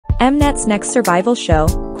Mnet's next survival show,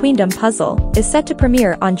 Queendom Puzzle, is set to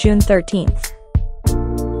premiere on June 13th.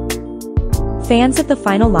 Fans of the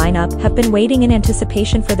final lineup have been waiting in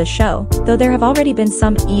anticipation for the show, though there have already been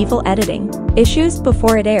some evil editing issues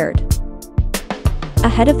before it aired.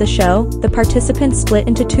 Ahead of the show, the participants split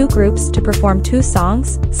into two groups to perform two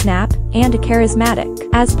songs, Snap and Charismatic.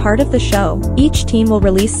 As part of the show, each team will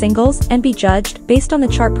release singles and be judged based on the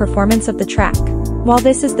chart performance of the track. While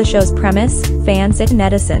this is the show's premise, fans and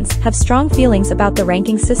netizens have strong feelings about the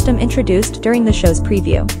ranking system introduced during the show's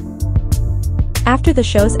preview. After the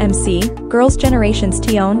show's MC, Girls' Generation's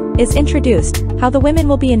Taeyeon, is introduced, how the women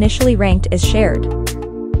will be initially ranked is shared.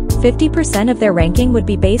 50% of their ranking would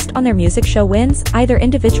be based on their music show wins, either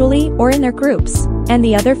individually or in their groups, and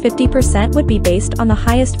the other 50% would be based on the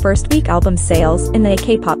highest first-week album sales in the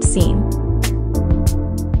K-pop scene.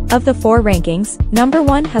 Of the four rankings, number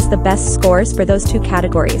 1 has the best scores for those two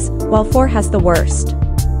categories, while 4 has the worst.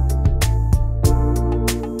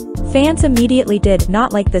 Fans immediately did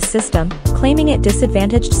not like this system, claiming it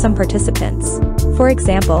disadvantaged some participants. For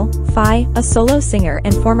example, Phi, a solo singer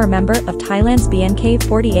and former member of Thailand's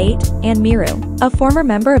BNK48, and Miru, a former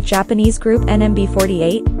member of Japanese group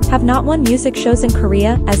NMB48, have not won music shows in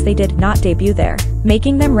Korea as they did not debut there,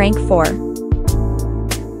 making them rank 4.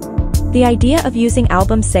 The idea of using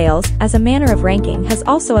album sales as a manner of ranking has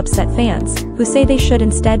also upset fans, who say they should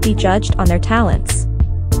instead be judged on their talents.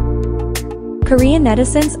 Korean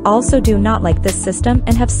netizens also do not like this system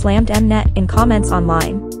and have slammed Mnet in comments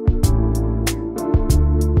online.